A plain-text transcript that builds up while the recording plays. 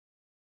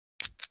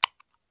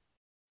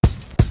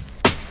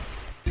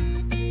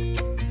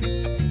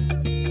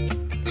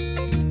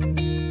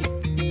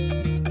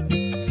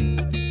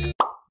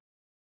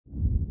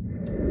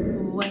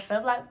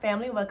up, LOCS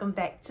family? Welcome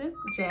back to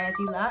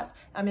Jazzy LOCS.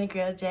 I'm your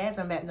girl Jazz.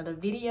 I'm back with another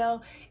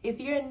video. If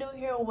you're new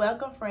here,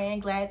 welcome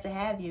friend. Glad to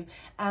have you.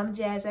 I'm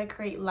Jazz. I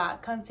create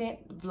LOCS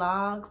content,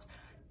 vlogs,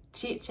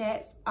 chit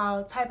chats,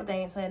 all type of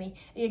things, honey.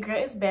 And your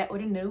girl is back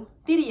with a new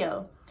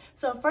video.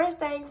 So first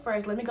thing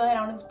first, let me go ahead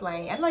and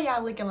explain. I know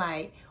y'all looking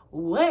like,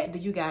 what do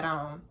you got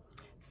on?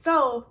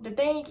 So the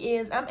thing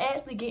is, I'm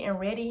actually getting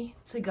ready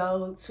to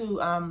go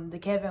to the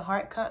Kevin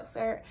Hart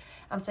concert.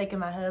 I'm taking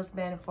my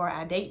husband for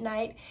our date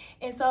night.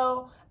 And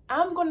so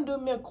I'm going to do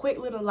me a quick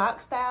little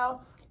LOCS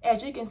style.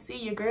 As you can see,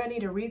 your girl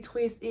need a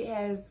retwist. It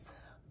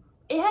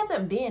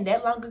hasn't been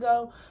that long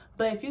ago,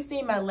 but if you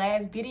see my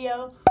last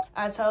video,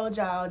 I told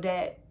y'all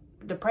that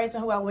the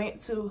person who I went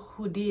to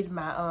who did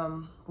my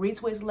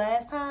retwist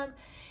last time,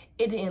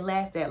 it didn't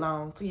last that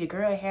long. So your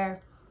girl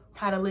hair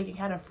kind of looking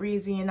kind of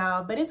frizzy and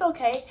all, but it's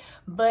okay.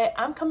 But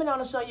I'm coming on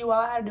to show you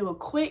all how to do a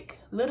quick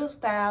little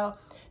style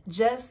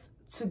just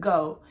to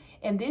go.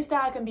 And this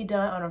style can be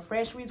done on a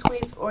fresh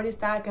retwist, or this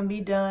style can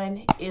be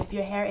done if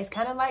your hair is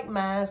kind of like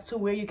mine, to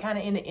where you're kind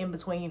of in the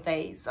in-between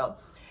phase. So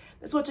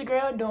that's what your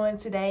girl doing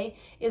today.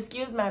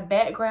 Excuse my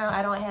background.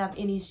 I don't have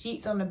any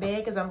sheets on the bed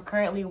because I'm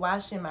currently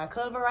washing my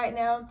cover right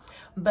now.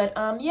 But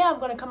yeah, I'm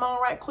going to come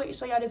on right quick,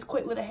 show y'all this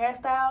quick little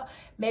hairstyle.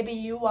 Maybe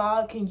you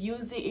all can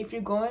use it if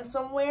you're going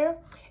somewhere.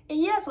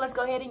 And yeah, so let's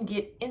go ahead and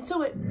get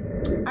into it.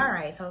 All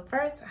right, so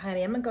first,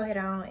 honey, I'm going to go ahead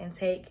on and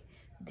take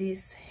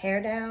this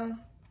hair down.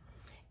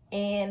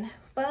 And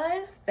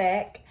fun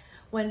fact,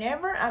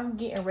 whenever I'm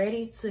getting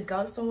ready to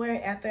go somewhere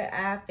after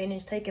I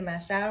finish taking my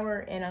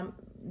shower and I'm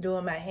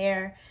doing my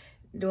hair,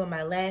 doing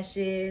my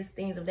lashes,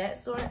 things of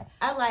that sort,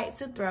 I like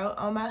to throw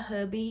on my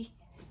hubby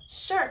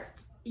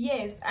shirts.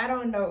 Yes, I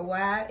don't know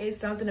why. It's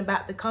something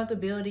about the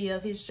comfortability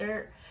of his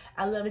shirt.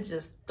 I love it.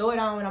 Just throw it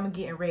on when I'm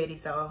getting ready.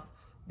 So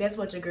that's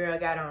what your girl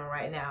got on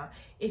right now.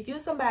 If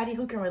you're somebody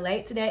who can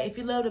relate to that, if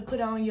you love to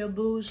put on your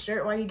boo's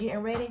shirt while you're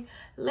getting ready,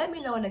 let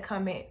me know in the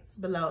comments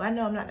below. I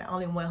know I'm not the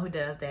only one who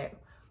does that.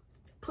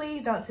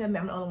 Please don't tell me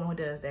I'm the only one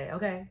who does that,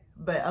 okay?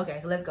 But okay,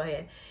 so let's go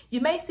ahead.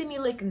 You may see me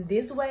looking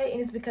this way, and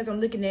it's because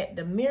I'm looking at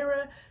the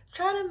mirror,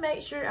 trying to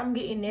make sure I'm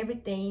getting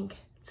everything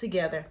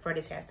together for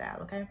this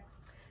hairstyle, okay?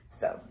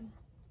 So,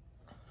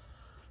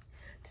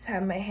 just how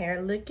my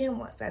hair looking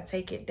once I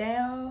take it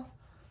down.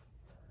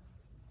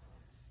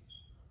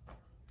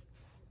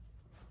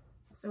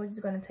 So we're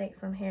just gonna take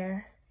some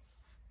hair,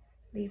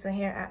 leave some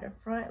hair out the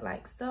front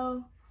like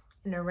so,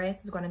 and the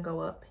rest is gonna go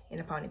up in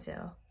a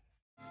ponytail.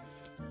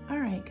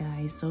 Alright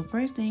guys, so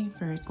first thing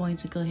first, going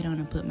to go ahead on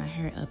and put my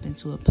hair up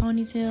into a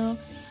ponytail.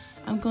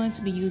 I'm going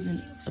to be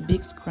using a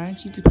big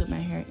scrunchie to put my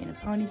hair in a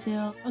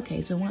ponytail.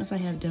 Okay, so once I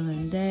have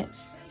done that,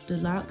 the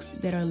locks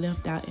that are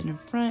left out in the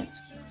front,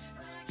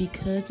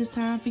 because it's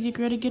time for your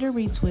girl to get a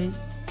retwist,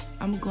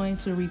 I'm going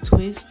to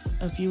retwist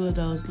a few of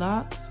those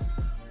locks.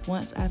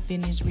 Once I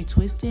finish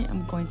retwisting,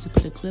 I'm going to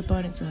put a clip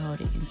on it to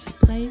hold it into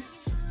place.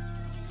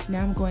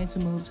 Now I'm going to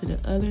move to the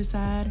other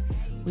side,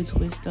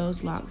 retwist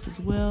those locks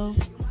as well,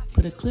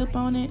 put a clip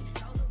on it.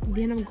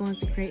 Then I'm going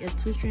to create a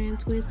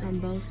 2-strand twist on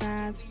both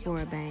sides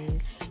for a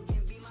bang.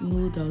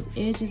 Smooth those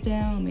edges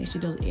down, make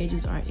sure those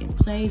edges are in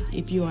place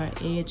if you are an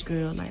edge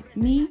girl like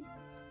me.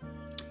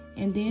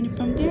 And then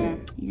from there,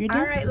 you're done.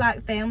 Alright,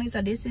 LOCS family,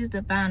 so this is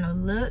the final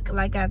look.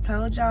 Like I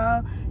told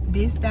y'all,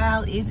 this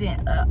style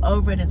isn't an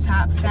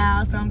over-the-top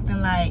style, something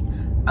like,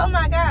 oh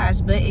my gosh,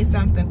 but it's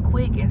something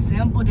quick and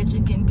simple that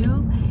you can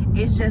do.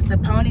 It's just a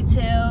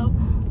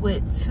ponytail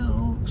with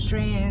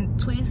 2-strand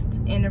twist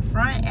in the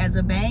front as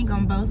a bang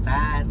on both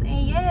sides.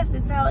 And yes,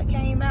 this is how it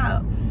came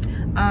out.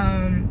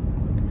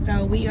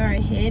 So we are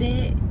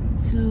headed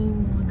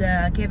to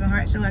the Kevin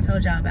Hart show I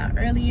told y'all about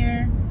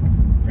earlier.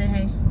 Say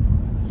hey.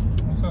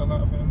 What's up,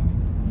 LOCS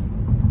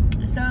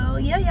family? So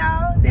yeah,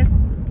 y'all, that's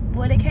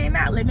what it came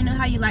out. Let me know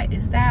how you like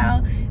this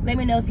style. Let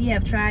me know if you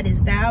have tried this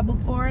style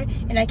before,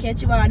 and I'll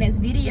catch you all next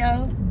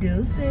video.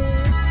 Deuces.